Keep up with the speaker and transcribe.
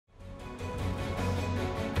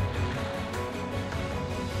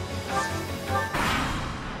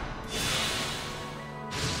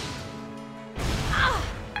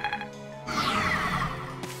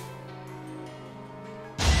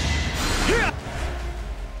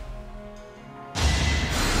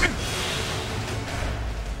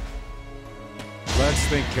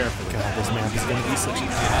think carefully. God, this map is gonna be such a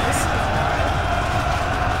mess.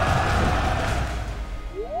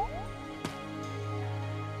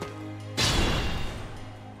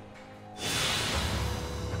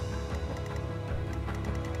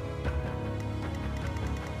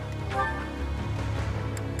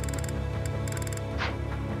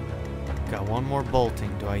 Got one more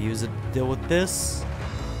bolting. Do I use it to deal with this?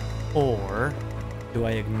 Or do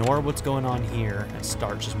I ignore what's going on here and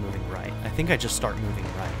start just moving right? I think I just start moving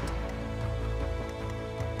right.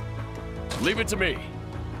 Leave it to me.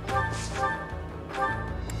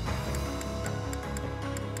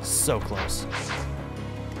 So close.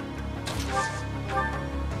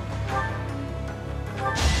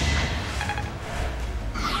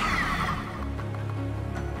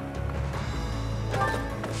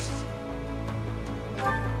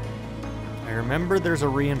 I remember there's a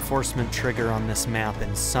reinforcement trigger on this map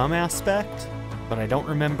in some aspect, but I don't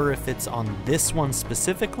remember if it's on this one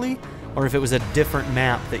specifically, or if it was a different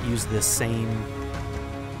map that used this same...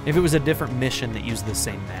 If it was a different mission that used the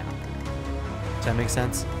same map. Does that make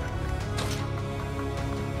sense?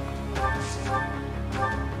 I'm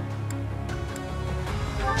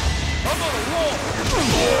on a roll!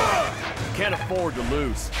 Can't afford to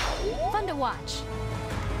lose. Fun to watch.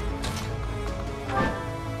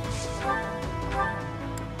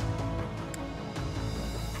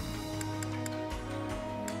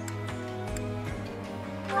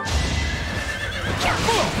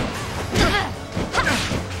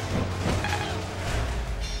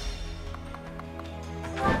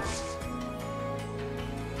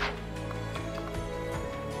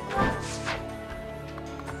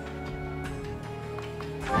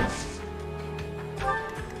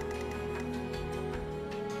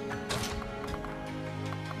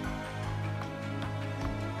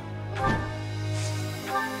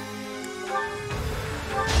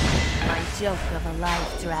 Joke of a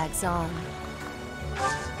life drags on.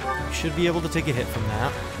 You should be able to take a hit from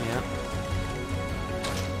that. Yeah.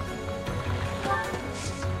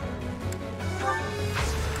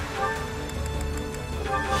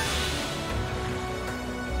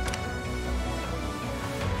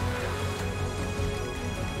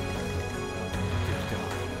 Good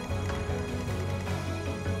God.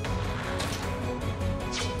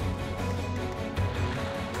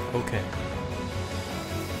 Okay.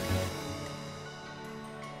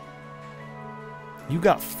 You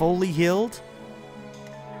got fully healed?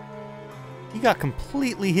 You got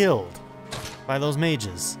completely healed by those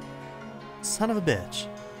mages. Son of a bitch.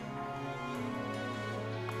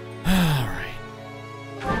 Alright.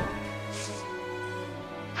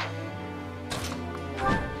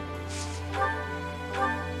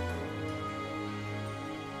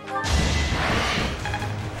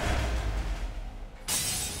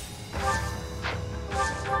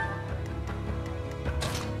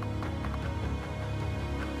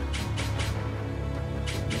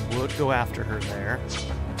 Would go after her there.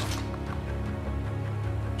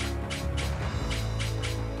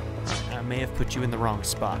 Right, I may have put you in the wrong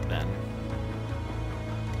spot then.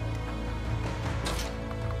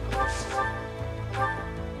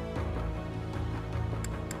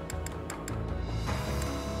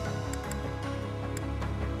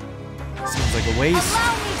 Seems like a waste.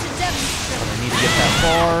 Allow me to demonstrate. But I need to get that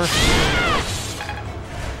far.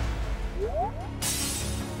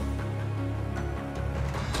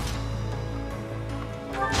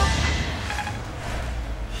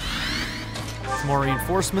 If more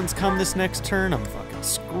reinforcements come this next turn, I'm fucking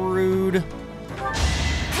screwed. And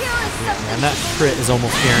that crit is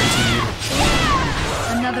almost guaranteed.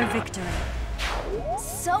 Another victory.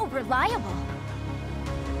 So reliable.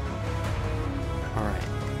 Alright,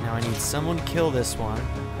 now I need someone to kill this one.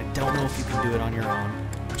 I don't know if you can do it on your own,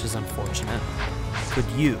 which is unfortunate. Could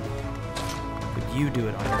you? Could you do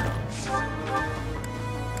it on your own?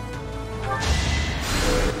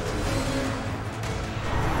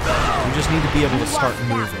 We just need to be able to start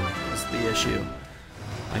moving, is the issue.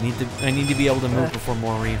 I need to be able to move before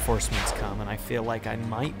more reinforcements come, and I feel like I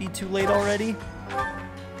might be too late already.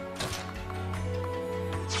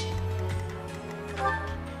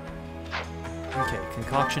 Okay,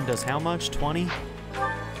 concoction does how much? 20?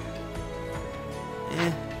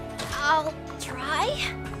 Eh. I'll try.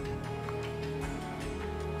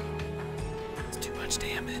 It's too much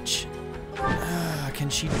damage. Can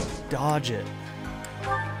she dodge it?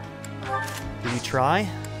 Do we try?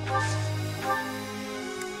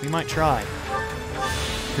 We might try.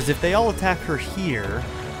 Because if they all attack her here,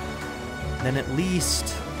 then at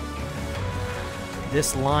least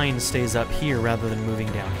this line stays up here rather than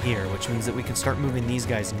moving down here, which means that we can start moving these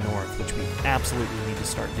guys north, which we absolutely need to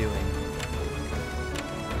start doing.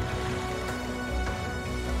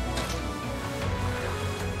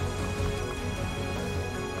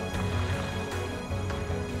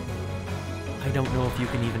 don't know if you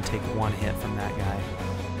can even take one hit from that guy.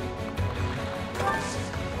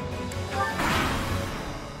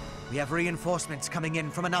 We have reinforcements coming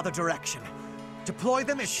in from another direction. Deploy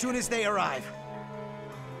them as soon as they arrive.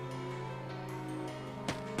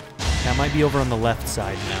 That might be over on the left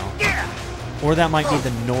side now. Or that might be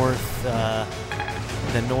the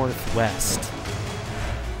northwest.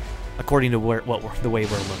 According to the way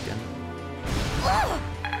we're looking.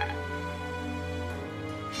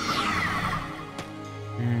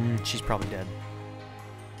 She's probably dead.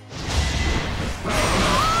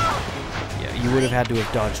 Yeah, you would have had to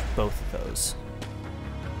have dodged both of those.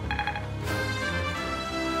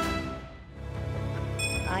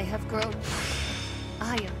 I have grown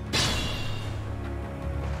iron.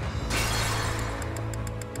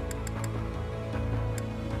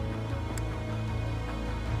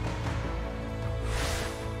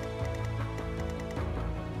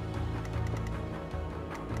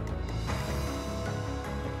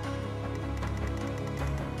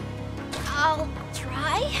 I'll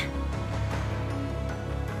try.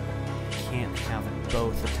 Can't have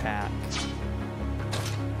both attack.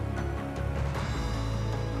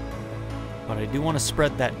 But I do want to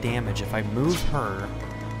spread that damage. If I move her,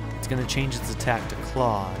 it's going to change its attack to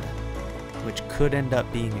Claude, which could end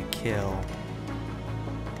up being a kill.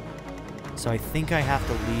 So I think I have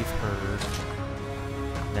to leave her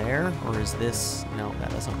there, or is this... No, that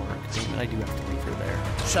doesn't work. Damn it, I do have to leave her there.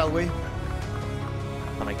 Shall we?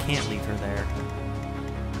 But I can't leave her there.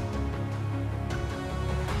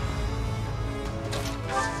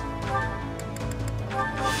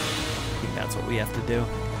 I think that's what we have to do.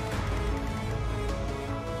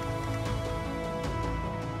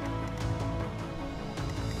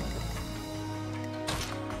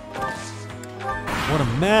 What a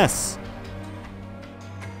mess!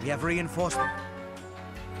 We have reinforcement.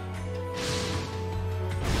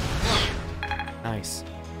 Nice.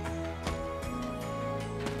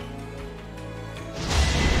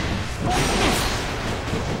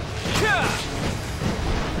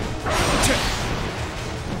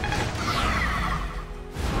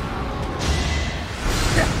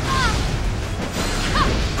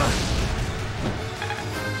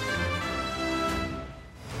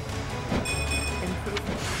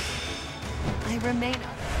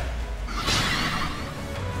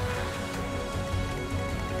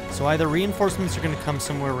 So either reinforcements are going to come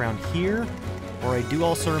somewhere around here, or I do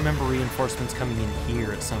also remember reinforcements coming in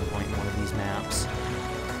here at some point in one of these maps.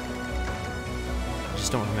 I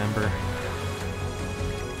just don't remember.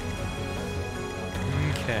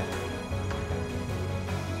 Okay.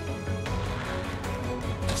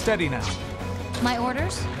 Steady now. My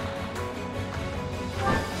orders?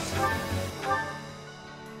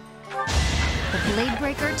 The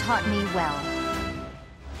Bladebreaker taught me well.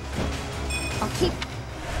 I'll keep...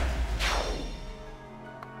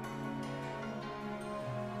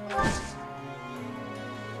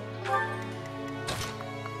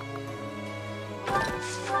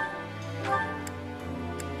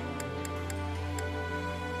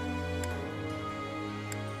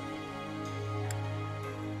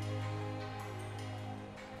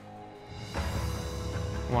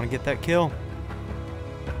 Want to get that kill?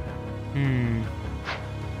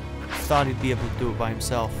 Thought he'd be able to do it by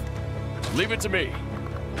himself. Leave it to me.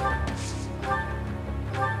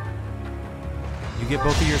 You get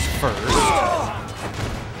both of yours first.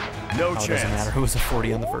 No Oh, it chance. doesn't matter. It was a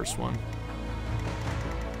 40 on the first one.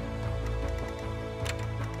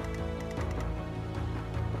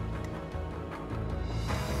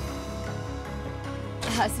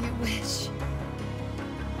 As you wish.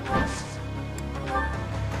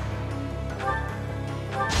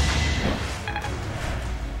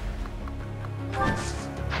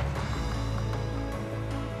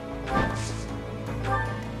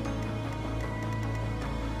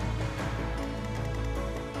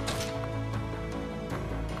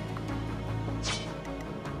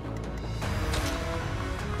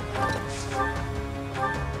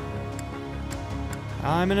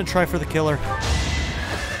 I'm gonna try for the killer.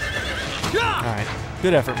 Alright.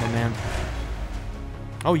 Good effort, my man.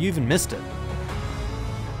 Oh, you even missed it.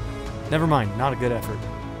 Never mind. Not a good effort.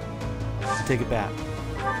 I take it back.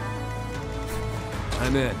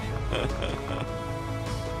 I'm in.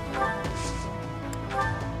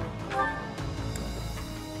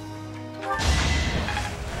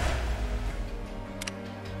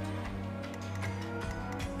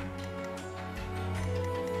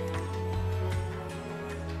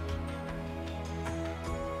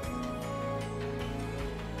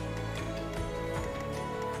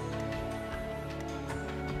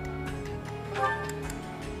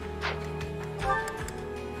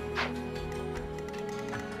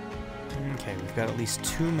 got at least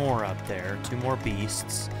 2 more up there, 2 more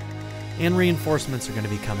beasts. And reinforcements are going to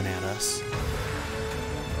be coming at us.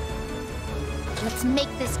 Let's make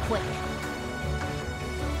this quick.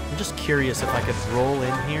 I'm just curious if I could roll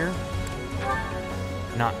in here.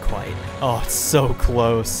 Not quite. Oh, it's so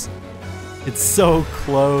close. It's so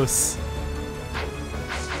close.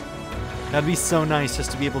 That'd be so nice just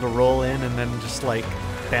to be able to roll in and then just like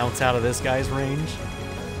bounce out of this guy's range.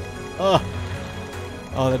 Oh,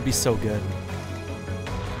 that'd be so good.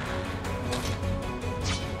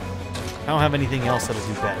 I don't have anything else that'll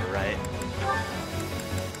do better, right?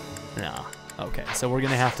 No. Okay, so we're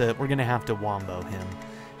gonna have to wombo him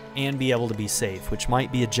and be able to be safe, which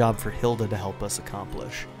might be a job for Hilda to help us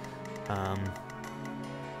accomplish.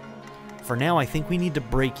 For now, I think we need to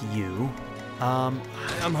break you. I'm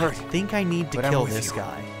hurt. I think I need to kill this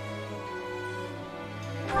guy.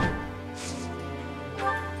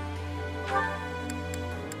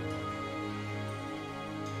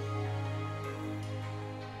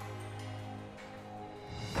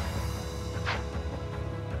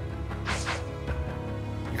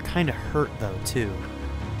 You're kind of hurt though, too.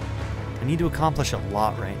 I need to accomplish a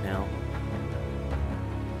lot right now.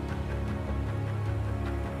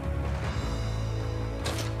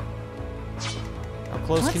 How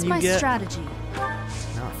close can you get? What's my strategy?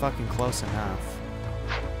 Not fucking close enough.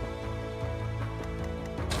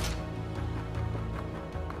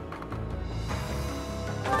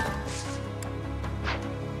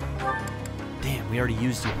 Damn, we already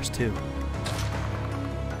used yours too.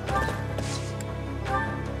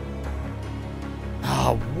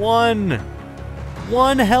 Ah,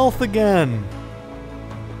 one health again.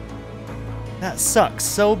 That sucks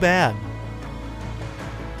so bad.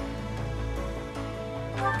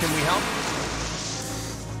 Can we help?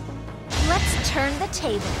 Let's turn the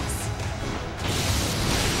tables.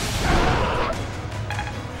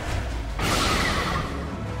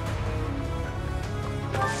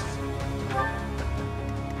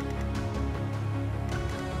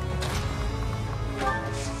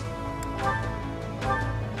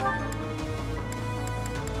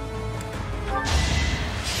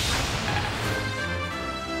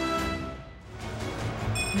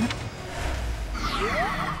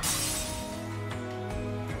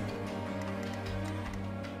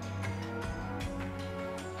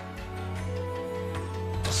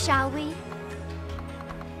 Shall we?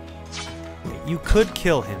 You could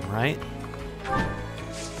kill him, right?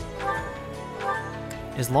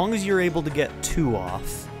 As long as you're able to get 2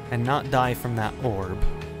 off and not die from that orb.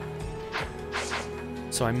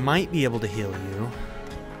 So I might be able to heal you.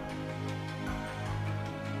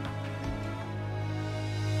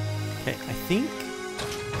 Okay, I think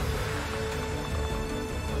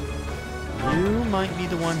you might be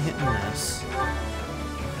the one hitting this.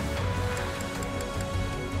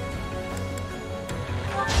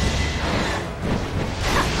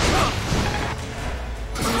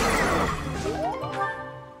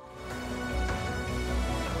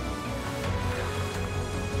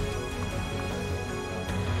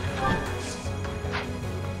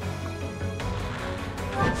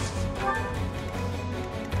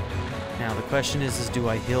 Now the question is do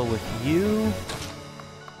I heal with you?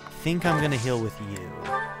 I think I'm gonna heal with you.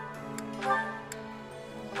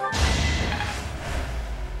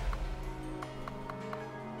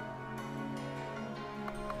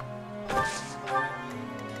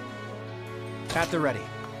 At the ready.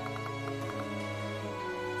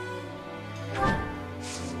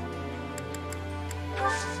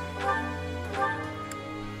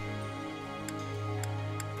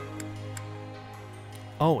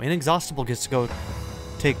 Oh, Inexhaustible gets to go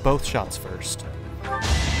take both shots first.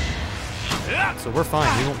 So we're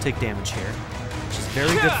fine, we won't take damage here. Which is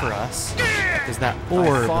very good for us, because that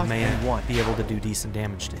orb may be able to do decent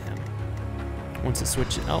damage to him. Once it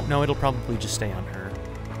switches... Oh, no, it'll probably just stay on her.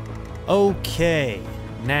 Okay,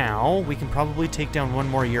 now we can probably take down 1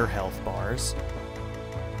 more of your health bars.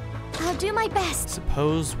 I'll do my best.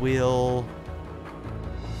 Suppose we'll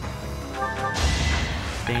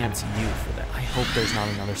dance you for that. I hope there's not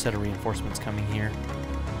another set of reinforcements coming here.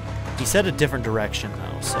 He said a different direction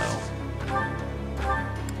though, so.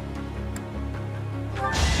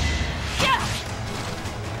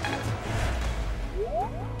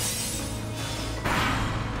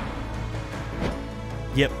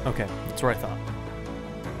 Yep, okay, that's what I thought.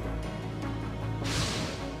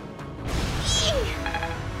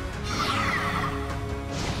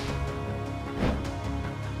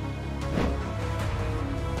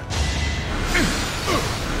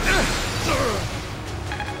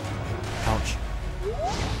 Ouch.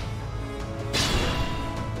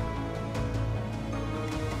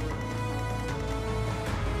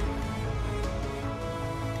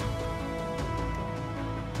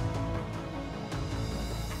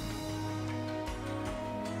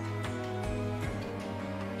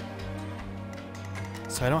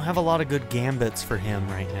 So I don't have a lot of good gambits for him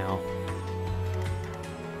right now.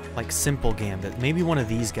 Like simple gambit. Maybe one of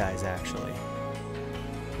these guys actually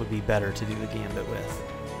would be better to do the gambit with.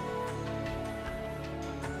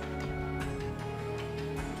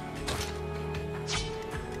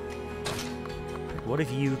 What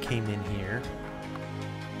if you came in here?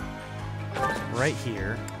 Right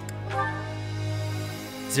here.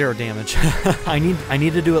 0 damage. I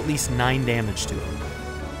need to do at least 9 damage to him.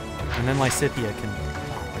 And then Lysithea can...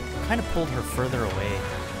 I kind of pulled her further away.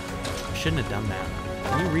 I shouldn't have done that.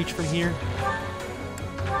 Can you reach from here?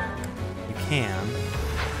 You can.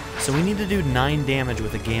 So we need to do 9 damage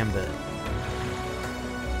with a gambit.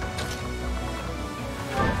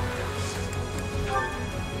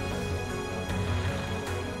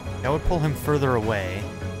 That would pull him further away.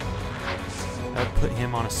 That would put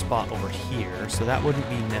him on a spot over here, so that wouldn't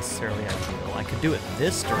be necessarily ideal. I could do it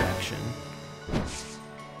this direction.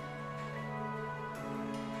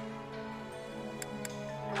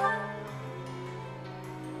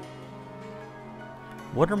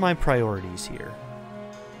 What are my priorities here?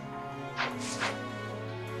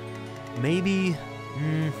 Maybe...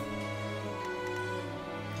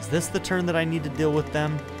 Is this the turn that I need to deal with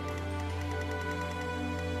them?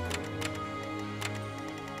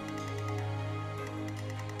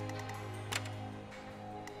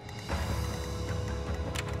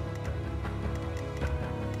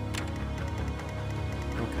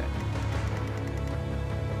 Okay.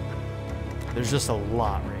 There's just a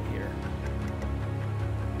lot right here.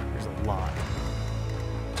 There's a lot.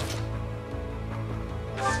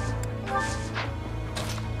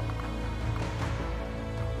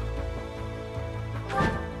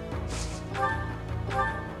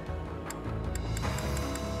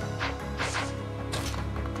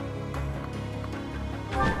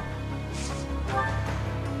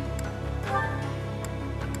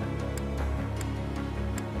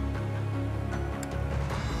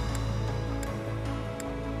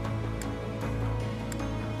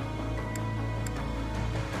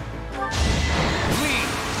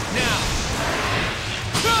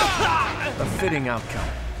 A fitting outcome.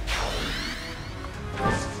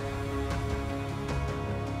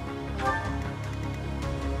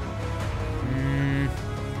 Hmm.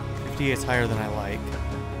 58 is higher than I like.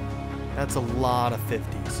 That's a lot of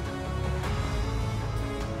 50s.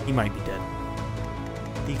 He might be dead.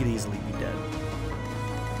 He could easily be dead.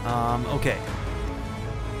 Okay.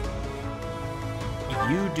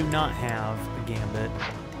 You do not have a gambit.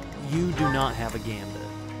 You do not have a gambit.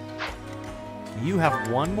 You have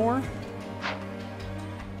one more?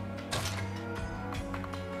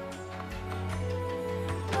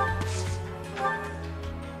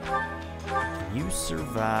 You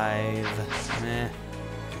survive. Meh.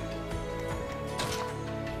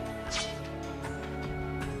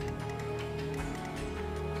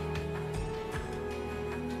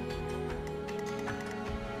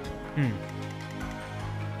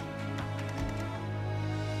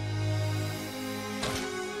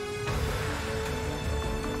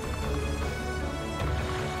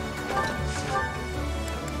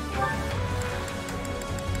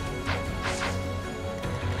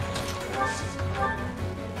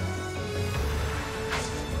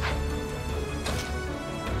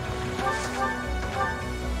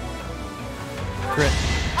 Crit.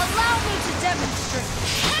 Allow me to demonstrate.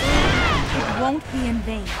 It won't be in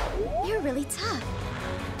vain. You're really tough.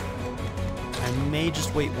 I may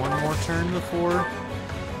just wait one more turn before.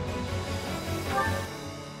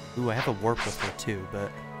 Ooh, I have a warp with her too,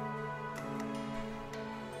 but...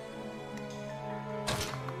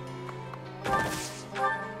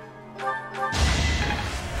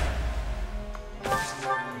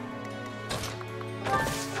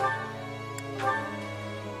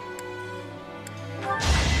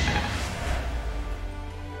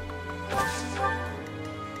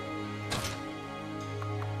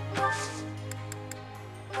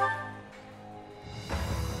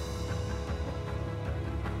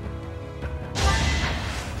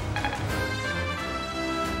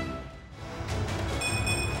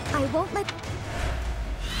 I won't let...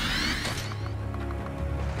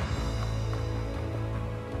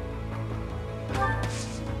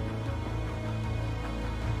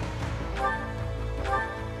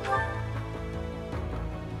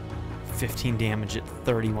 $15 damage at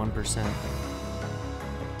 31%.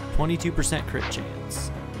 22% crit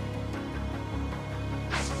chance.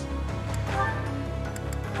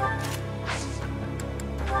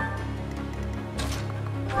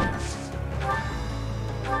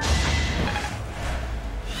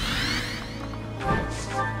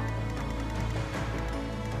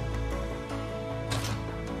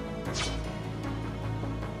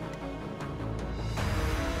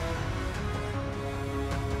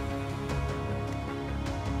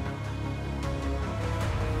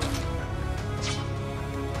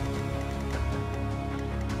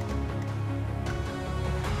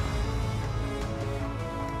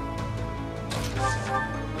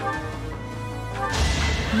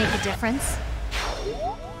 a difference?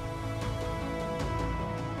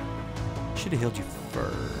 Should have healed you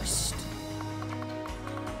first.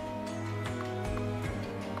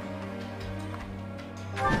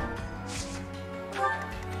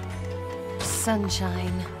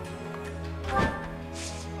 Sunshine.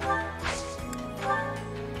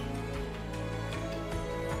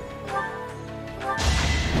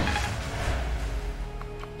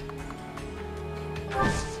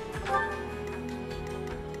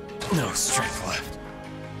 No strength left.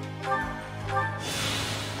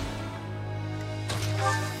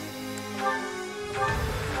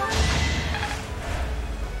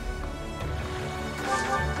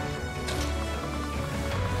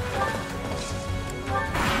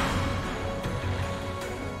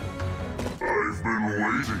 I've been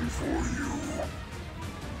waiting for you.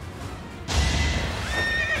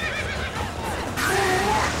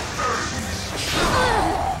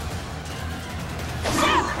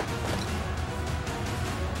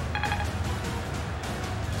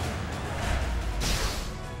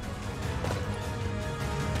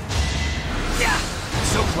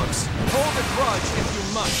 So close. Hold a grudge if you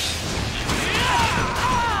must.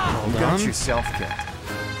 Hold You got on. yourself killed.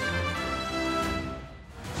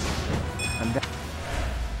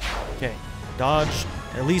 Okay, dodge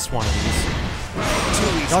at least one of these. Too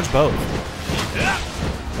easy. Dodge both.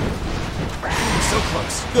 So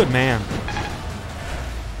close. Good man.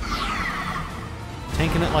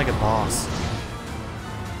 Tanking it like a boss.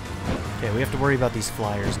 Okay, we have to worry about these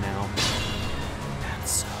flyers now. That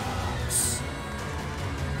sucks.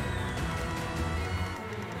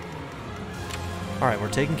 Alright, we're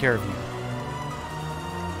taking care of you.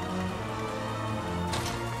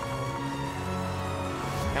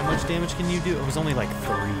 How much damage can you do? It was only like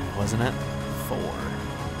 3, wasn't it? 4.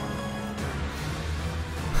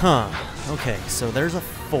 Huh. Okay, so there's a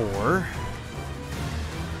 4.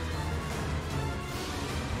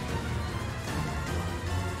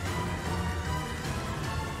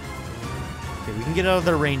 Okay, we can get out of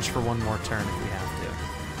their range for one more turn if we have to.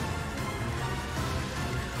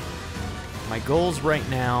 My goals right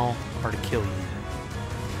now are to kill you.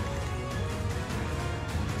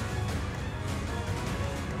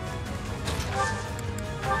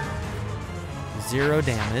 Zero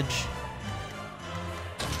damage.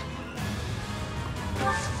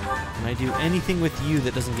 Can I do anything with you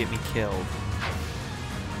that doesn't get me killed?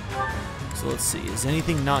 So let's see. Does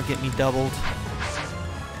anything not get me doubled?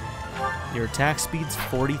 Your attack speed's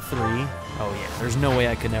 43. Oh yeah, there's no way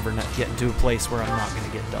I could ever get into a place where I'm not going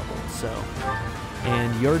to get doubled. So,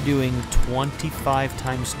 and you're doing 25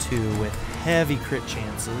 times 2 with heavy crit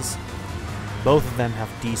chances. Both of them have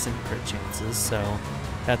decent crit chances, so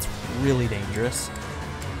that's really dangerous.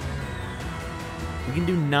 We can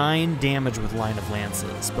do 9 damage with Line of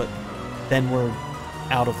Lances, but then we're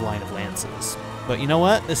out of Line of Lances. But you know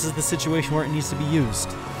what? This is the situation where it needs to be used.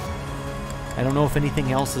 I don't know if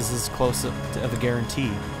anything else is as close of a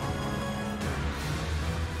guarantee.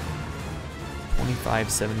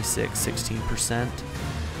 25, 76, 16%.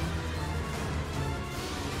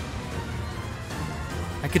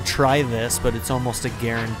 I could try this, but it's almost a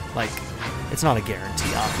guarantee. Like, it's not a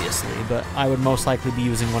guarantee, obviously, but I would most likely be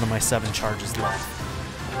using one of my 7 charges left.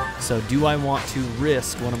 So do I want to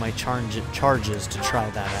risk one of my charges to try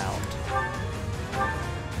that out?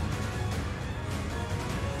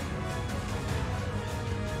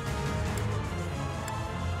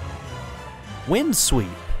 Wind Sweep.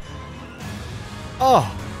 Oh.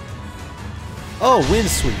 Oh, Wind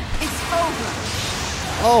Sweep. It's over.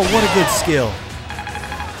 Oh, what a good skill.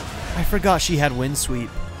 I forgot she had Wind Sweep.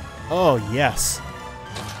 Oh, yes.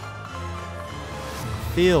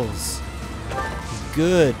 Feels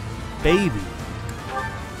good, baby.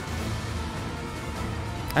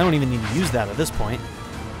 I don't even need to use that at this point.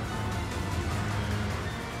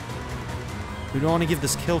 Who do I want to give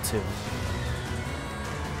this kill to?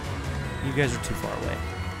 You guys are too far away.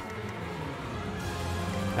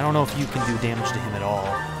 I don't know if you can do damage to him at all.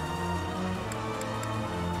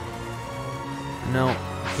 No,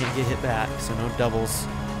 can't get hit back, so no doubles.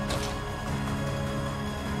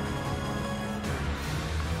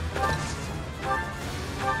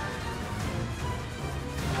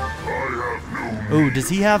 Ooh, does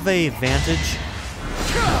he have a vantage?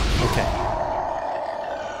 Okay.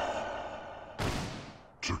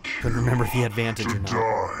 Couldn't remember if he had vantage or not.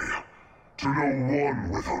 Die. To know one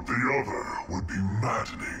without the other would be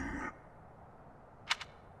maddening.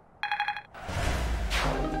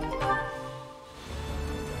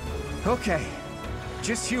 Okay.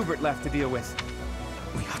 Just Hubert left to deal with.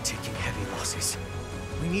 We are taking heavy losses.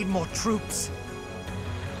 We need more troops.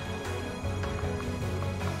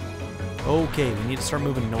 Okay, we need to start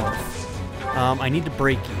moving north. I need to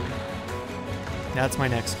break you. That's my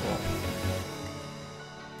next goal.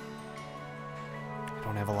 I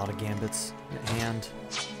don't have a lot of gambits at hand.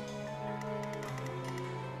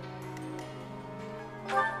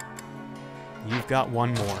 You've got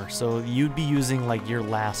one more, so you'd be using like your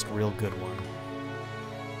last real good one.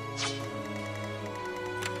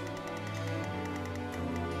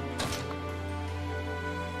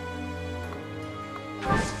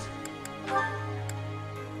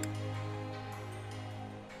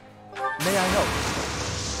 May I help?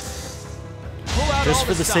 Pull out Just all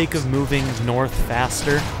for the sake of moving north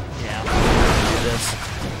faster. Yeah, we'll do this.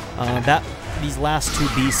 These last two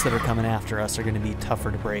beasts that are coming after us are going to be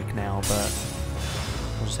tougher to break now, but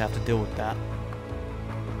we'll just have to deal with that.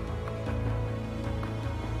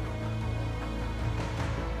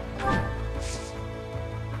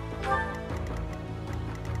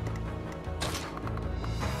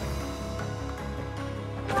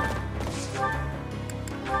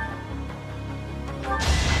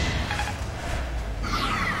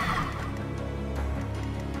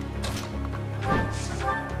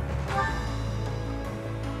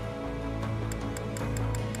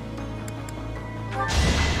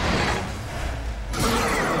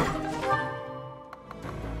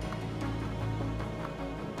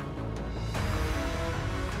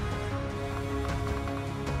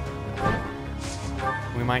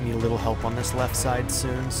 We might need a little help on this left side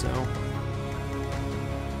soon, so...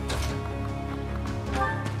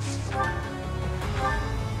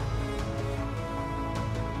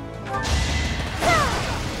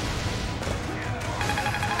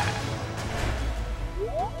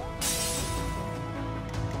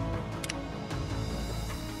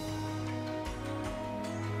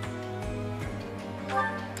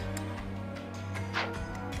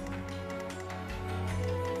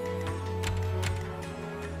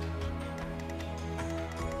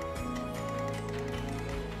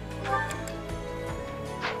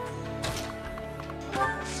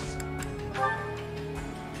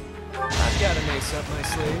 Got an ace up my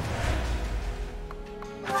sleeve.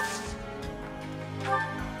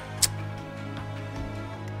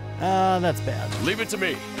 That's bad. Leave it to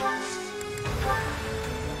me.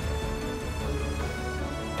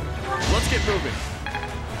 Let's get moving.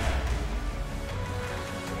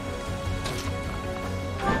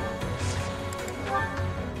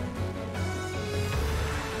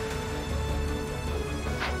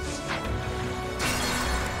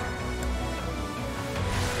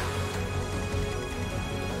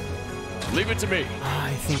 Leave it to me.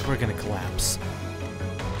 I think we're gonna collapse.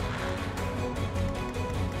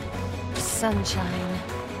 Sunshine.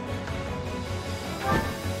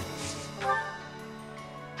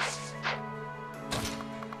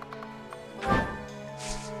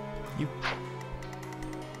 You...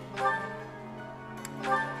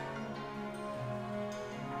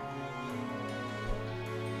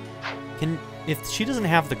 If she doesn't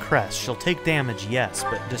have the crest, she'll take damage, yes,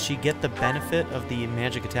 but does she get the benefit of the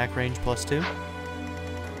magic attack range +2?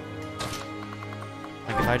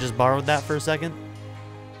 Like if I just borrowed that for a second?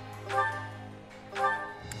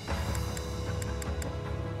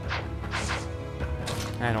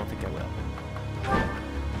 I don't think I will.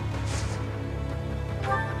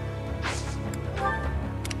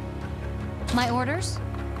 My orders?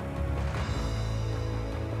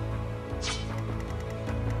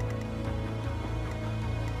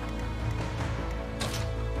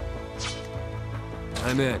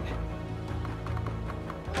 I'm in.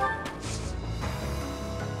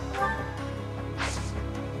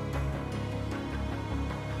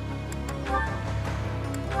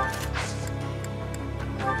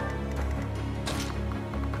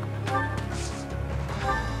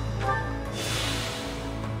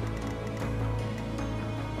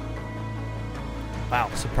 Wow,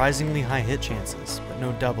 surprisingly high hit chances, but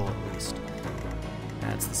no double at least.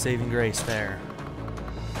 That's the saving grace there.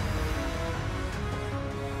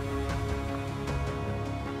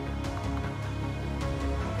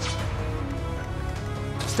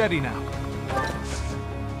 Steady now.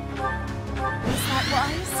 Is that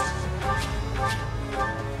wise?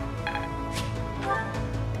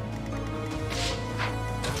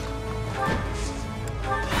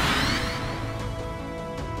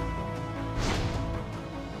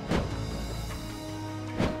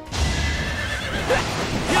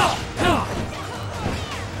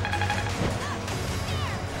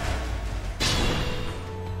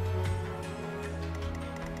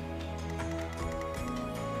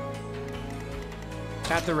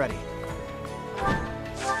 At the ready.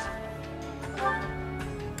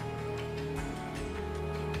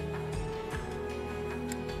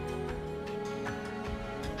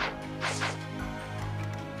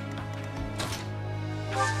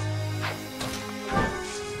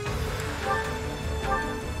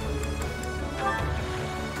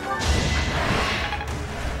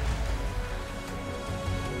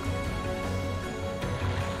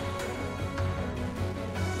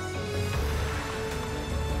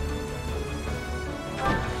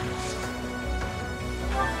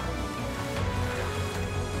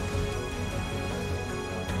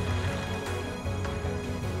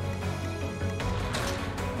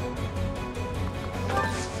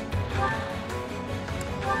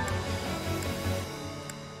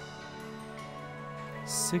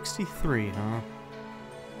 63, huh?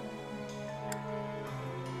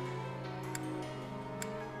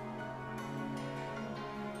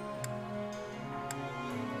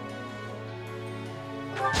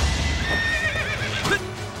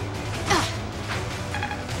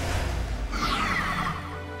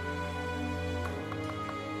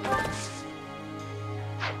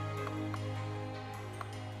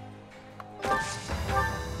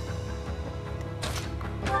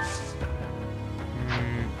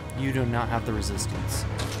 You do not have the resistance.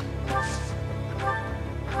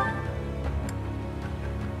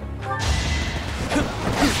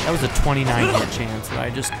 That was a 29 hit chance that I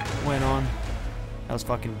just went on. That was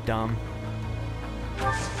fucking dumb.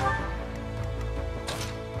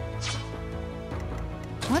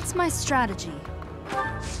 What's my strategy?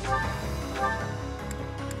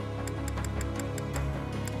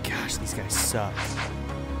 Gosh, these guys suck.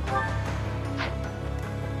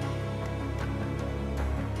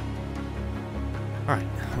 Alright,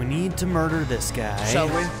 we need to murder this guy. Shall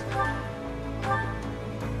we?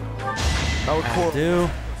 Our I core. do.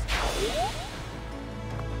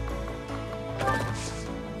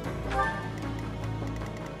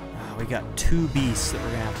 We got two beasts that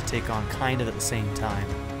we're gonna have to take on kind of at the same time.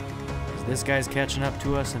 'Cause this guy's catching up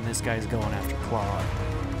to us and this guy's going after Claude.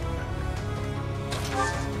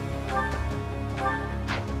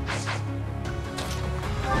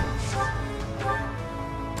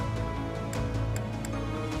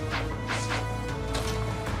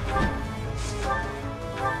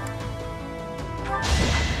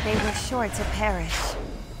 They were sure to perish.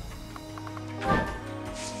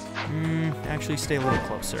 Actually stay a little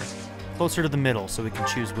closer. Closer to the middle so we can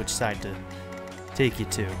choose which side to take you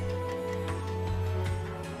to.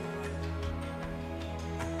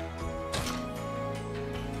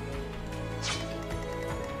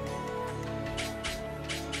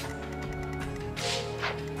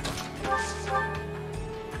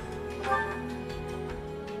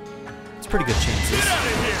 It's pretty good chances.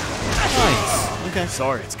 Nice. Okay.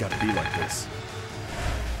 Sorry it's gotta be like this.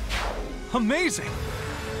 Amazing!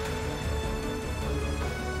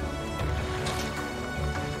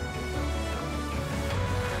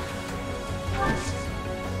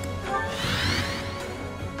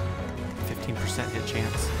 Hit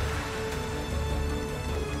chance.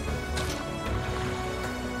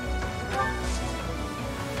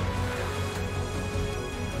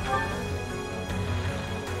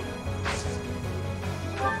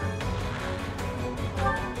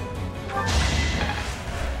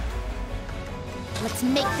 Let's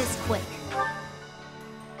make this quick.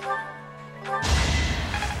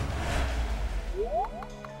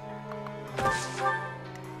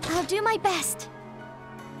 I'll do my best.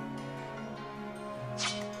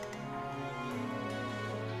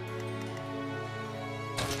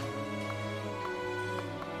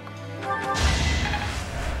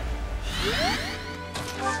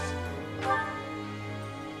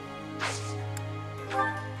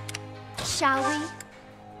 Shall we?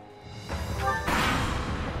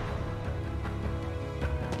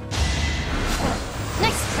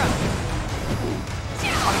 Next try.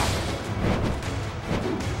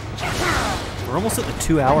 We're almost at the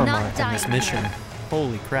 2-hour Not mark on this dying mission. here.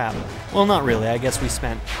 Holy crap. Well, not really. I guess we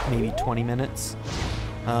spent maybe 20 minutes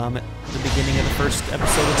at the beginning of the first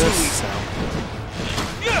episode of this. So.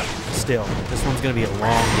 Still, this one's going to be a long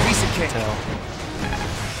one, Piece of I can cake. tell.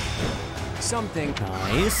 Something.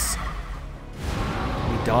 Nice.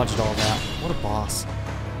 We dodged all that. What a boss.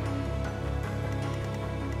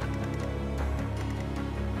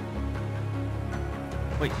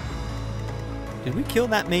 Wait. Did we kill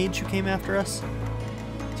that mage who came after us?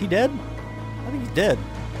 Is he dead? I think he's dead.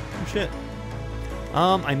 Oh shit.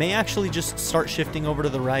 I may actually just start shifting over to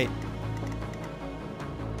the right.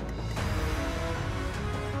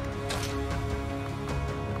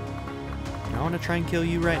 I want to try and kill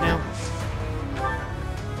you right now.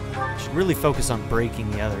 Should really focus on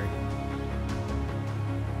breaking the other.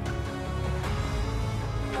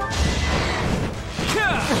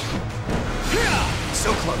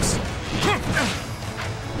 So close.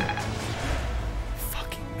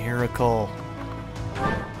 Fucking miracle.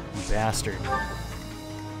 You bastard.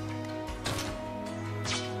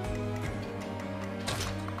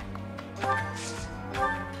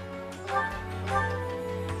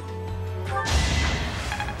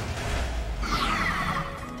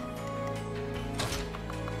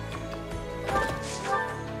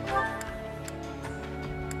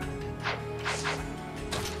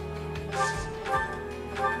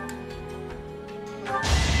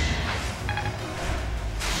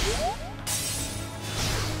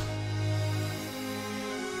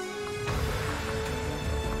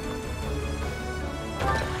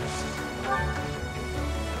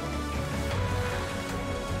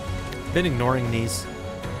 Been ignoring these.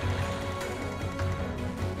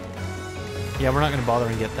 Yeah, we're not gonna bother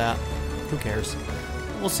and get that. Who cares?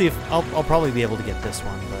 We'll see if I'll probably be able to get this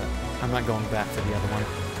one, but I'm not going back for the other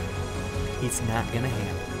one. It's not gonna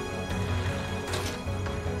happen.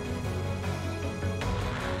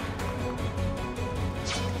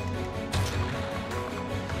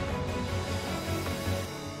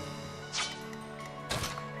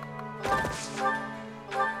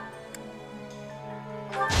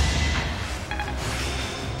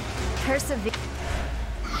 Persevere.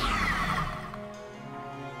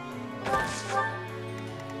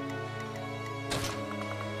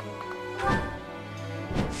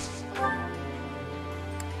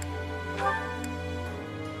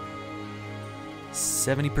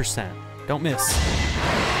 %70%. Don't miss.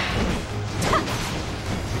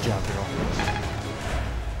 Good job, girl.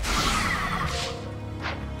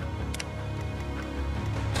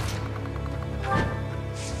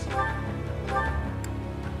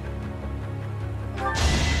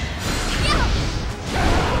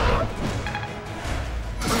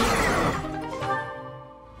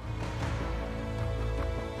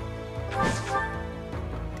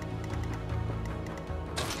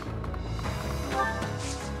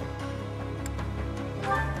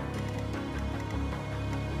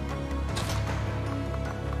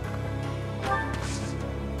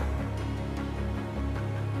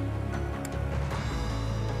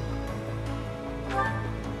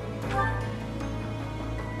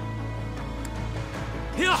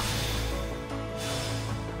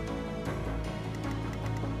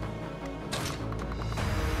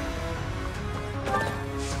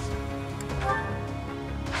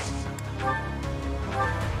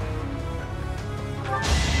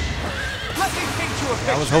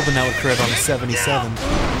 I was hoping that would crit on a 77.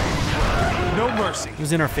 No mercy. It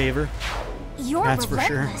was in our favor. You're That's for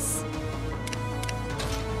sure. relentless.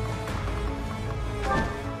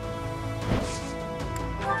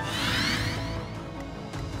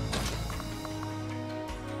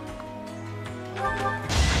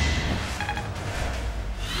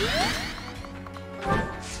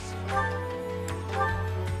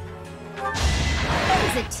 That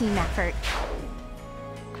was a team effort.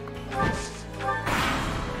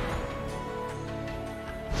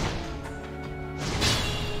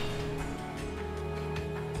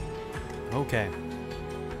 Okay.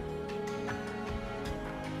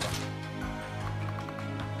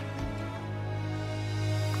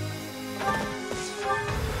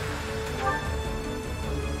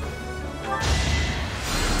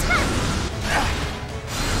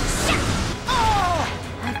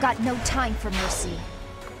 I've got no time for mercy.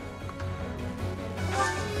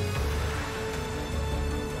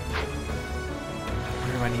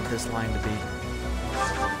 Where do I need this line to be?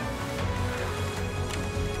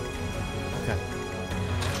 Okay.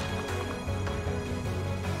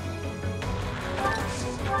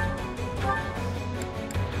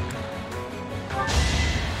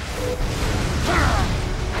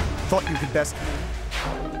 Thought you could best.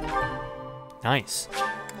 Nice.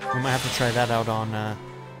 We might have to try that out on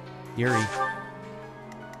Yuri.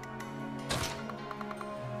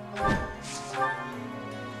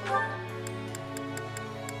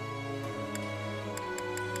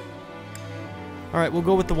 Alright, we'll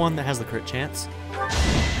go with the one that has the crit chance.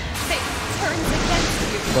 Fate turns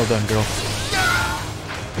against you. Well done, girl.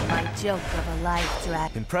 My joke of a life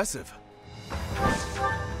dragon. Impressive.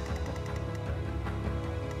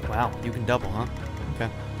 Wow, you can double, huh? Okay.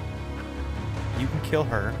 You can kill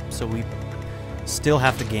her, so we still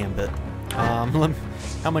have to gambit.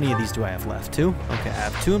 How many of these do I have left? 2? Okay, I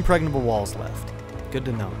have 2 impregnable walls left. Good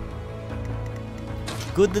to know.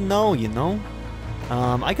 Good to know, you know?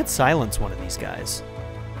 I could silence one of these guys.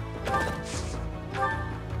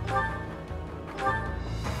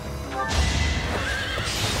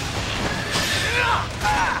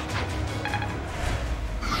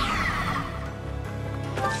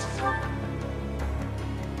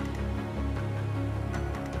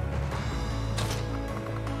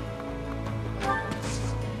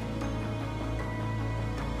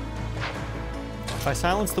 If I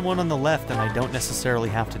silence the one on the left, then I don't necessarily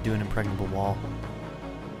have to do an impregnable wall.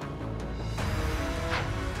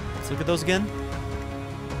 Let's look at those again.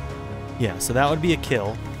 Yeah, so that would be a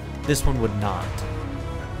kill. This one would not.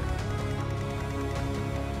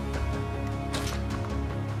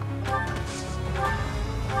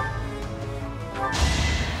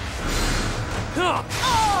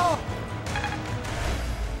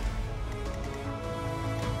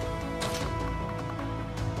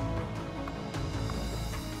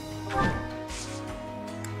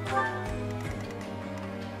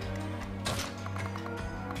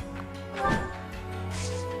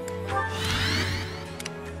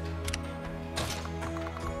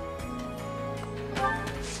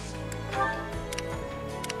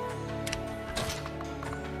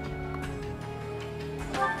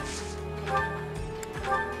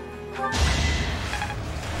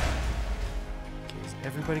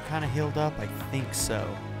 everybody kind of healed up? I think so.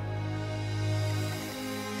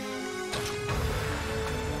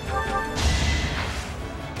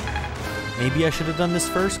 Maybe I should have done this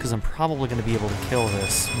first, because I'm probably going to be able to kill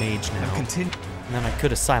this mage now. And then I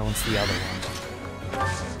could have silenced the other one.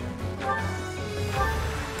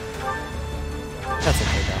 That's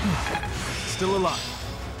okay, though. Still alive.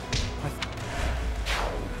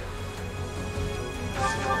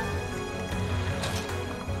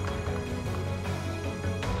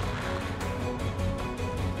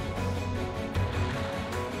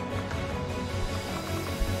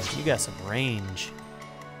 You got some range.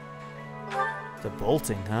 The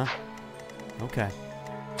bolting, huh? Okay.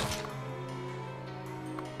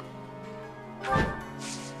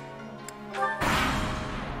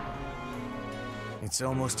 It's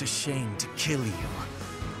almost a shame to kill you.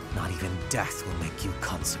 Not even death will make you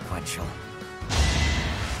consequential.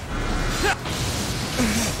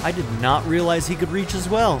 I did not realize he could reach as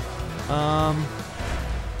well. I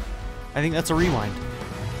think that's a rewind.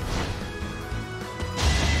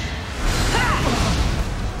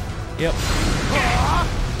 Yep.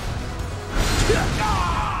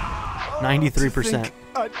 93%.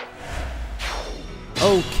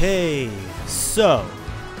 Okay, so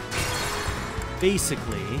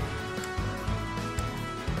basically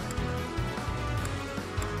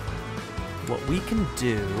what we can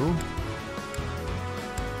do,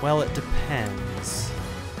 well, it depends.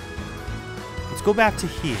 Let's go back to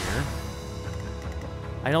here.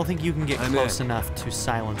 I don't think you can get close enough to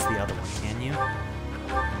silence the other one, can you?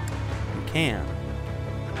 You can.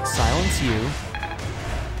 Silence you.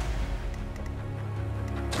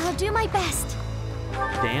 I'll do my best.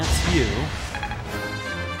 Dance you.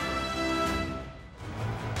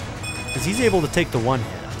 Because he's able to take the one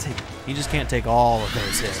hit. I'll take it. He just can't take all of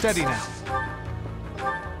those hits. Steady now.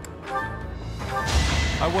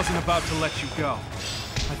 I wasn't about to let you go.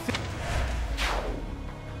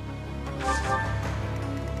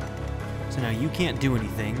 So now you can't do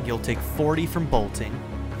anything. You'll take 40 from bolting,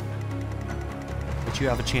 but you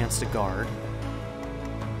have a chance to guard.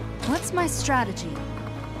 What's my strategy?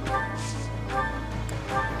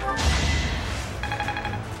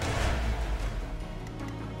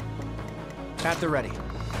 At the ready.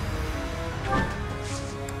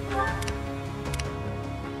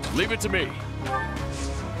 Leave it to me.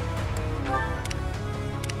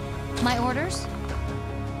 My orders?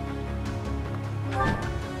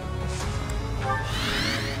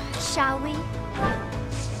 Shall we?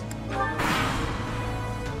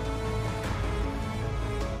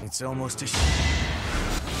 It's almost a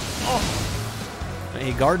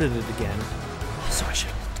He guarded it again. So I should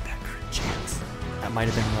have looked at that crit chance. That might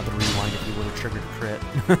have been another rewind if he would have triggered a crit.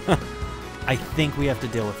 I think we have to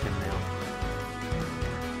deal with him now.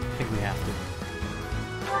 I think we have to.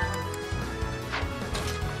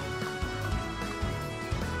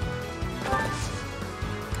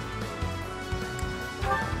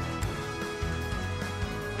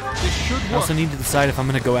 I also need to decide if I'm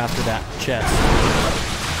going to go after that chest.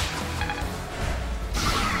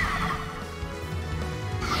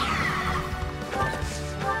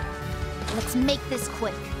 Let's make this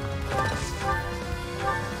quick.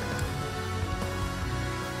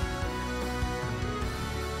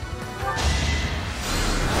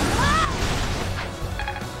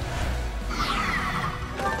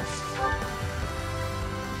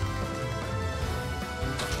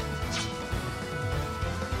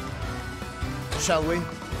 Shall we?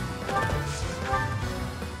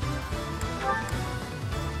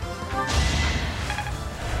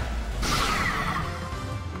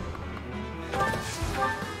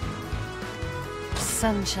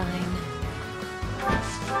 Sunshine.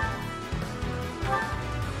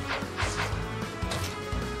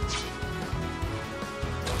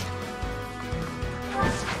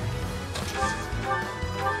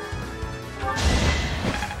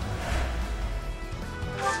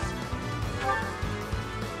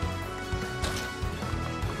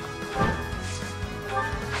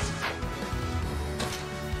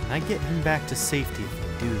 Can I get him back to safety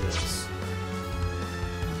if we do this?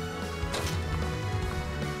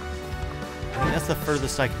 I think that's the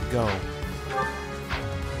furthest I can go.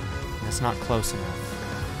 That's not close enough.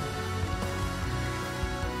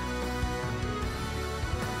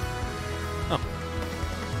 Oh.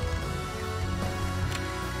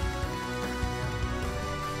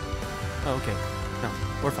 Oh, okay. No,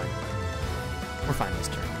 we're fine. We're fine this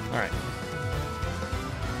turn. Alright.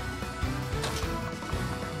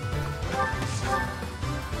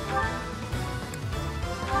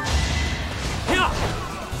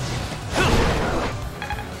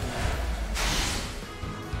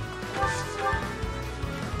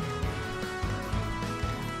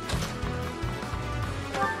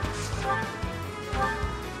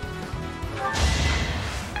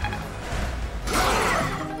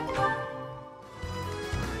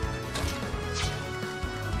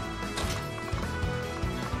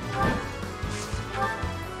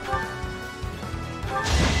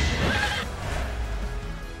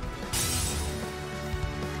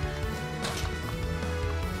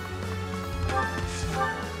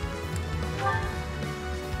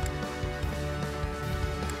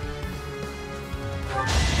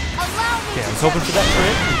 Okay, I was hoping for that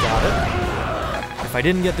crit. We got it. If I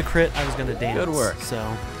didn't get the crit, I was gonna dance. Good work.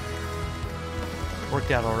 So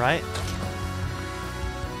worked out all right.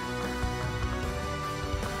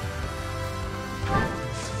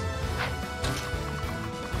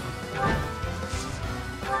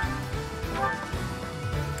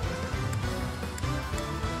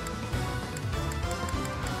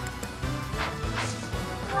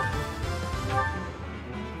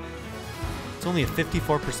 It's only a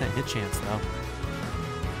 54% hit chance, though. I'm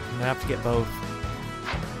gonna have to get both.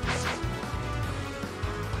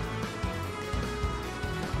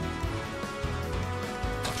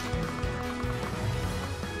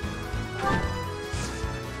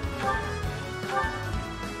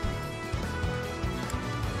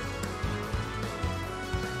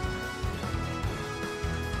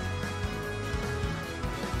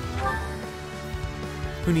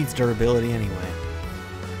 Who needs durability anyway?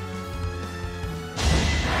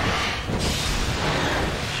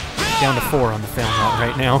 Down to 4 on the fail route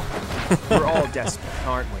right now. We're all desperate,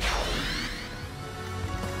 aren't we?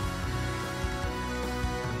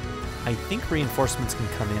 I think reinforcements can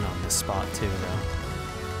come in on this spot too, though.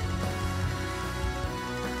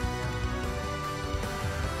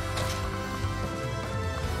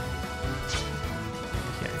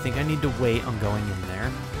 Okay, I think I need to wait on going in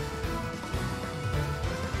there.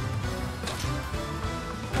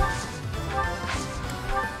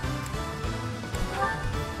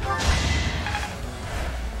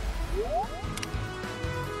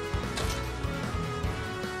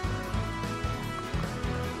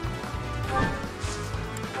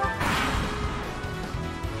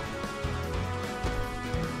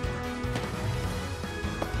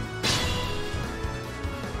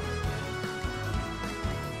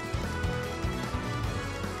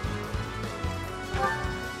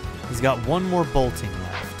 He's got one more bolting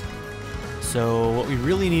left. So what we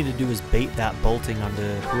really need to do is bait that bolting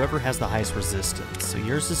onto whoever has the highest resistance. So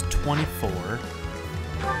yours is 24.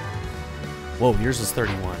 Whoa, yours is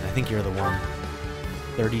 31. I think you're the one.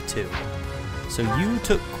 32. So you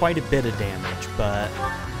took quite a bit of damage, but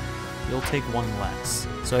you'll take one less.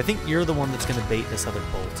 So I think you're the one that's going to bait this other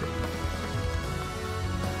bolting.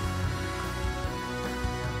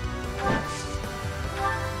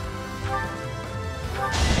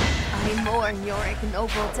 I mourn your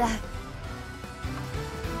ignoble death.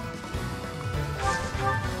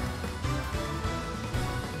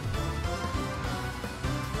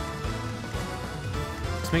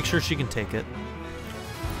 Let's make sure she can take it.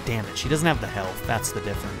 Damn it, she doesn't have the health. That's the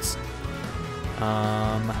difference.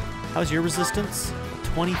 How's your resistance?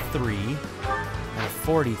 23 and a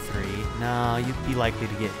 43. Nah, you'd be likely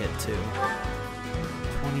to get hit too.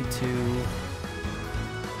 22.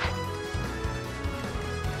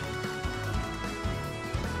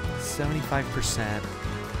 %.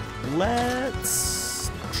 Let's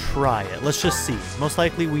try it. Let's just see. Most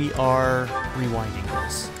likely we are rewinding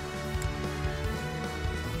this.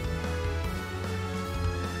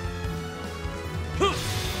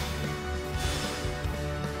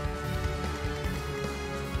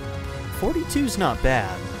 .42's not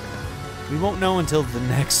bad. We won't know until the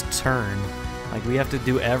next turn. Like, we have to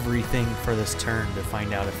do everything for this turn to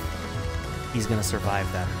find out if he's gonna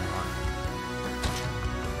survive that or not.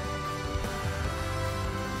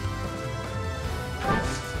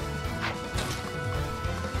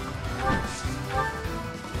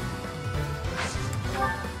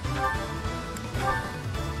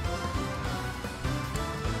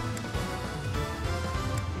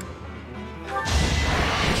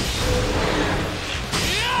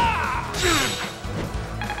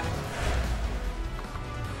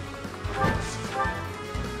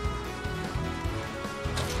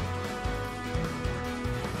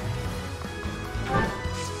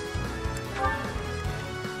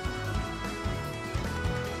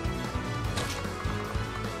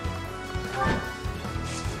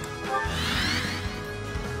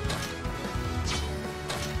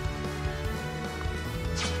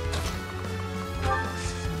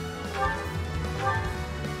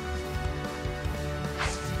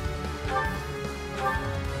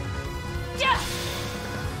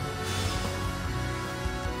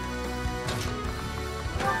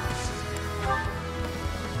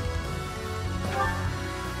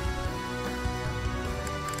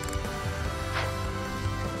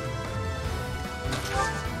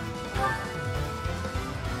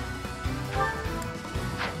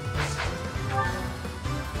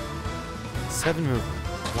 Seven movement.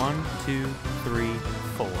 1, 2, 3,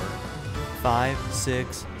 4, 5,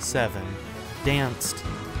 6, 7. Danced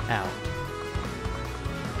out.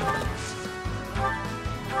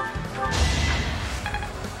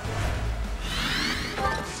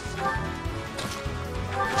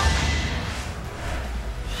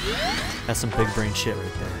 That's some big brain shit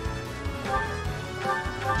right there.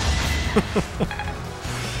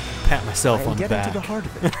 Pat myself on the back. Getting to the heart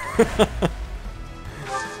of it.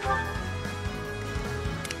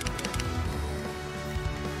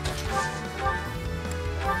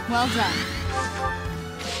 Well done.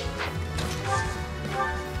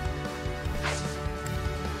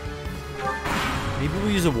 Maybe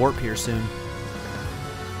we'll use a warp here soon.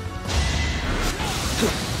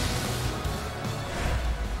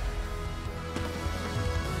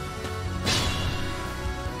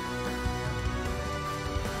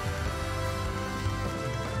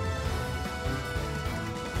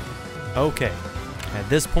 Okay. At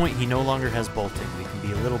this point, he no longer has bolting. We can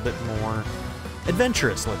be a little bit more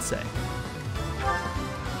adventurous, let's say.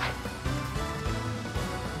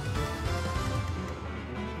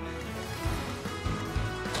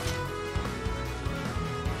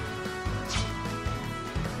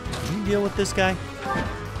 Can you deal with this guy?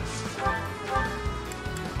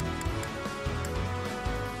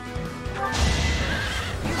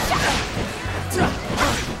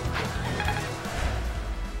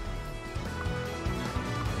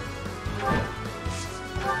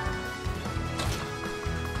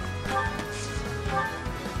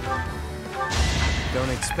 Don't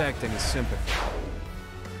expect any sympathy.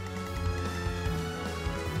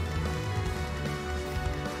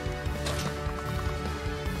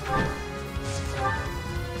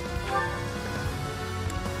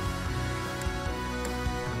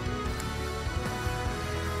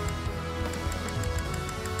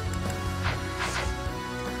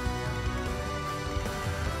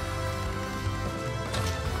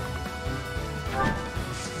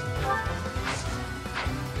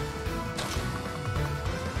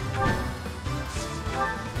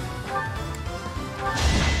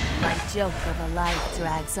 Joke of a life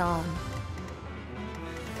drags on.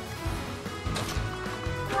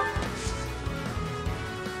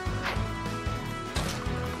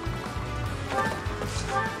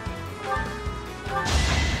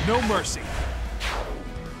 No mercy.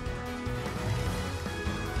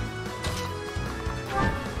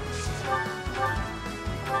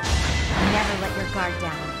 Never let your guard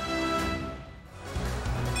down.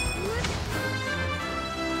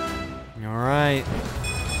 All right.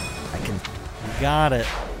 We got it.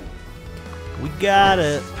 We got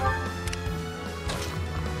it.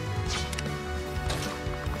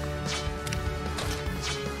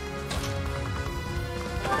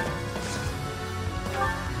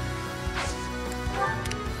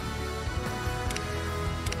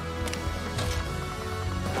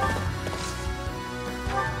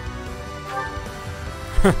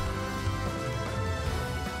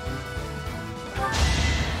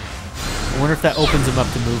 I wonder if that opens him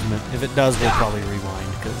up to movement. If it does, we'll probably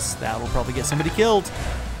rewind, because that'll probably get somebody killed.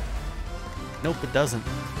 Nope, it doesn't.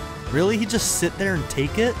 Really? He just sit there and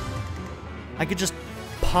take it? I could just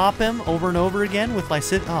pop him over and over again with my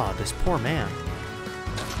sit. Ah, this poor man.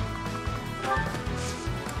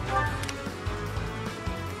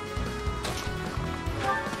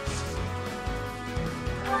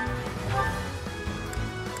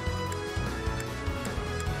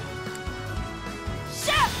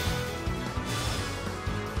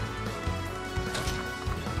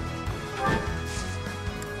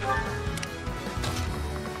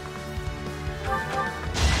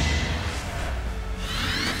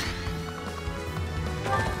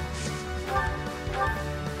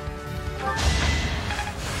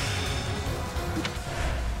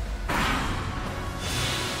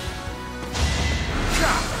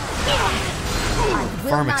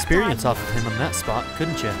 Farm experience off of him on that spot,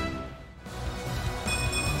 couldn't you?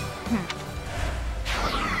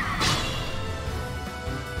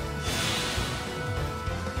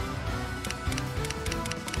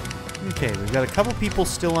 Okay, we've got a couple people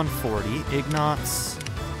still on 40. Ignatz,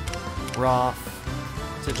 Roth.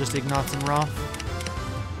 Is it just Ignatz and Roth?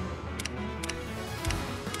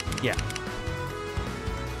 Yeah.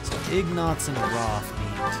 So Ignatz and Roth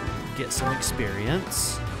need to get some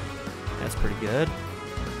experience. That's pretty good.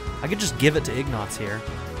 I could just give it to Ignatz here.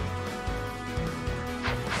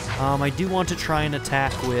 I do want to try and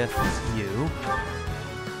attack with you.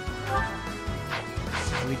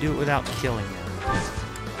 Can we do it without killing him?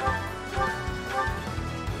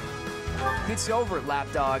 It's over,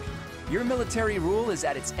 lapdog. Your military rule is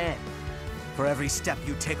at its end. For every step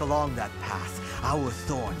you take along that path, our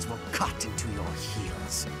thorns will cut into your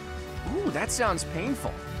heels. Ooh, that sounds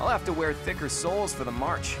painful. I'll have to wear thicker soles for the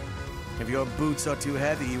march. If your boots are too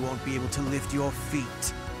heavy, you won't be able to lift your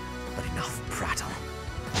feet. But enough prattle.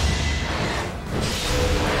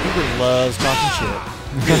 He loves talking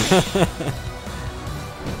shit.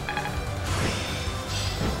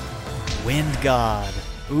 Wind God.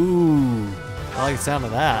 Ooh, I like the sound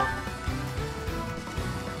of that.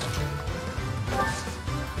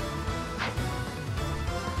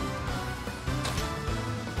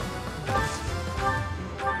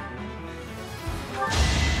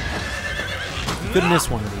 Couldn't miss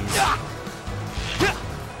one of these.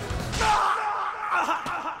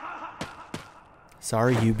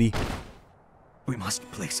 Sorry, Yubi. We must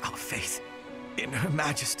place our faith in Her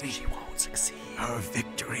Majesty. She won't succeed. Her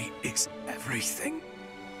victory is everything.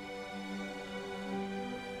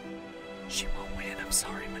 She won't win. I'm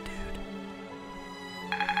sorry, my dude.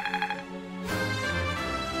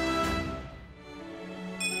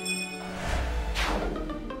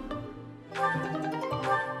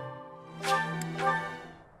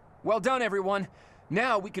 Well done, everyone.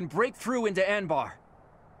 Now we can break through into Enbarr.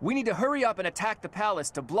 We need to hurry up and attack the palace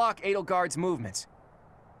to block Edelgard's movements.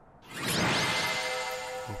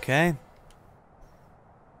 Okay.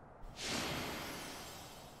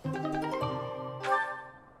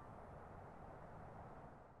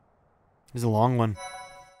 It's a long one.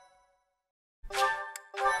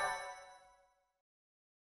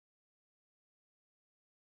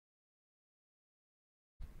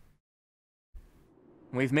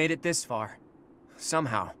 We've made it this far.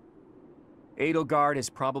 Somehow. Edelgard is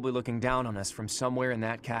probably looking down on us from somewhere in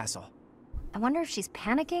that castle. I wonder if she's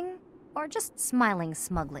panicking or just smiling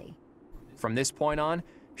smugly. From this point on,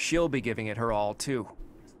 she'll be giving it her all, too.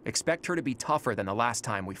 Expect her to be tougher than the last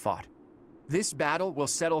time we fought. This battle will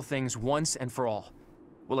settle things once and for all.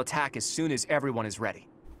 We'll attack as soon as everyone is ready.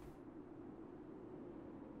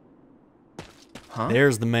 Huh?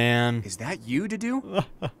 There's the man. Is that you, Dedu?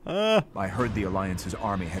 I heard the Alliance's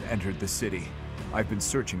army had entered the city. I've been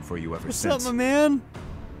searching for you ever What's since. up, my man?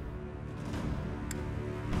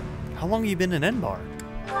 How long have you been in Enbarr?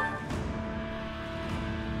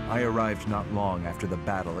 I arrived not long after the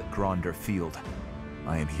battle at Gronder Field.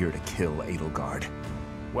 I am here to kill Edelgard.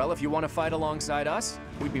 Well, if you want to fight alongside us,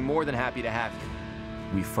 we'd be more than happy to have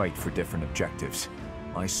you. We fight for different objectives.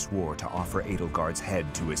 I swore to offer Edelgard's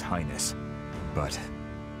head to His Highness. But,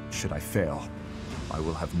 should I fail, I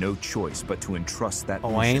will have no choice but to entrust that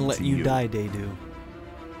Oh, I ain't mission letting to you die, Dedu.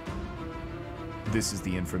 This is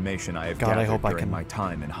the information I have God, I gathered hope I during can my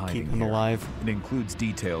time in hiding keep him here. alive. It includes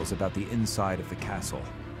details about the inside of the castle.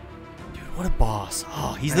 Dude, what a boss.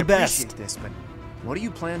 Oh, he's I the best. appreciate this, but what do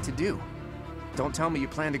you plan to do? Don't tell me you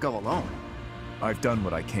plan to go alone. I've done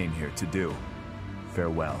what I came here to do.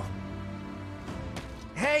 Farewell.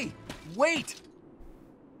 Hey, wait!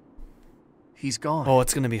 He's gone. Oh,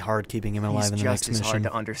 it's going to be hard keeping him alive He's in the just next as hard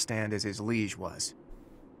mission. to understand as his liege was.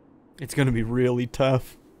 It's going to be really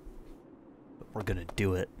tough. But we're going to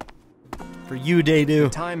do it. For you,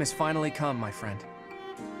 Dedu. Time has finally come, my friend.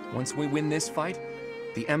 Once we win this fight,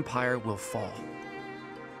 the Empire will fall.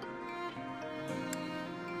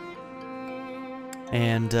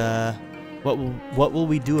 And, what will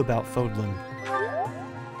we do about Fodlan?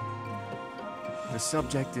 The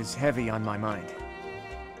subject is heavy on my mind.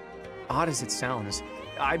 Odd as it sounds,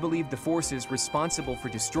 I believe the forces responsible for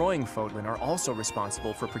destroying Fodlan are also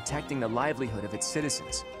responsible for protecting the livelihood of its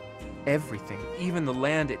citizens. Everything, even the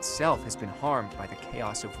land itself, has been harmed by the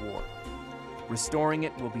chaos of war. Restoring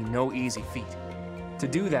it will be no easy feat. To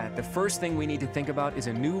do that, the first thing we need to think about is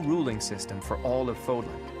a new ruling system for all of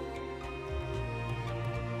Fodlan.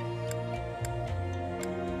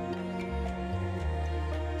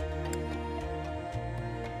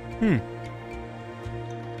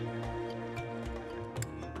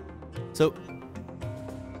 So,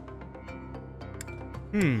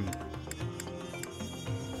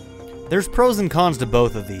 there's pros and cons to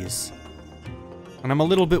both of these. And I'm a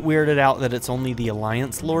little bit weirded out that it's only the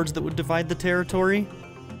Alliance Lords that would divide the territory.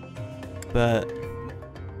 But,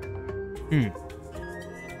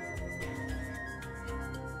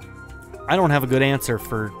 I don't have a good answer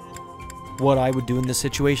for what I would do in this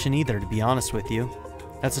situation either, to be honest with you.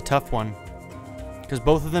 That's a tough one. Because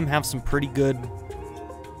both of them have some pretty good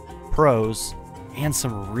pros and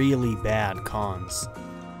some really bad cons.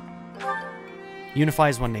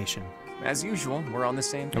 Unifies one nation. As usual, we're on the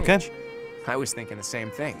same page. Okay. I was thinking the same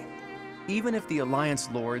thing. Even if the Alliance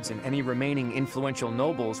Lords and any remaining influential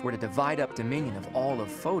nobles were to divide up dominion of all of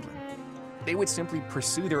Fodlan, they would simply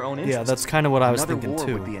pursue their own interests. Yeah, that's kind of what I was Another thinking war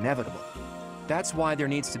too. would be inevitable. That's why there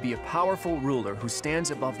needs to be a powerful ruler who stands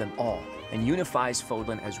above them all and unifies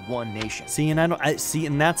Fodlan as one nation. See, and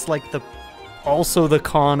and that's like also the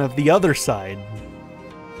con of the other side.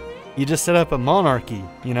 You just set up a monarchy,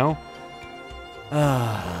 you know?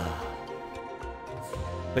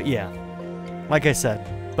 But yeah, like I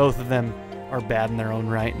said, both of them are bad in their own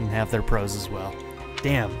right and have their pros as well.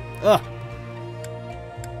 Damn. Ugh.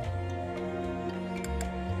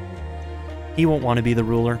 He won't want to be the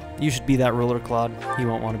ruler. You should be that ruler, Claude. He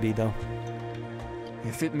won't want to be, though.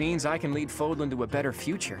 If it means I can lead Fodlan to a better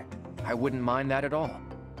future, I wouldn't mind that at all.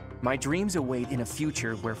 My dreams await in a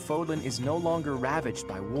future where Fodlan is no longer ravaged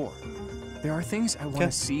by war. There are things I want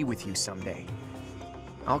to see with you someday.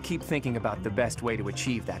 I'll keep thinking about the best way to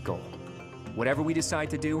achieve that goal. Whatever we decide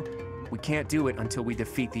to do, we can't do it until we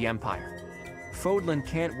defeat the Empire. Fodlan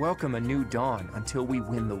can't welcome a new dawn until we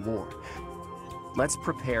win the war. Let's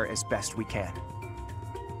prepare as best we can.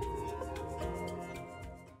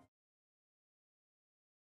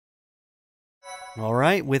 All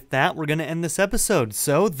right, with that, we're going to end this episode.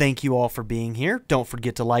 So, thank you all for being here. Don't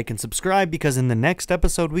forget to like and subscribe, because in the next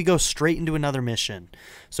episode, we go straight into another mission.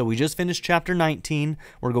 So, we just finished Chapter 19.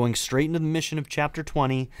 We're going straight into the mission of Chapter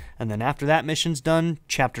 20. And then after that mission's done,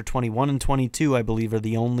 Chapter 21 and 22, I believe, are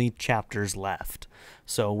the only chapters left.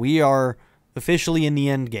 So, we are officially in the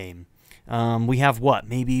end game. We have what?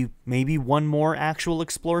 Maybe one more actual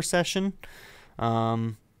explore session?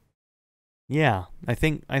 Yeah, I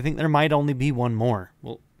think there might only be one more.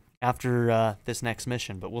 Well, after this next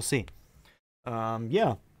mission, but we'll see.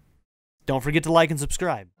 Yeah. Don't forget to like and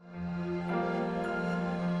subscribe.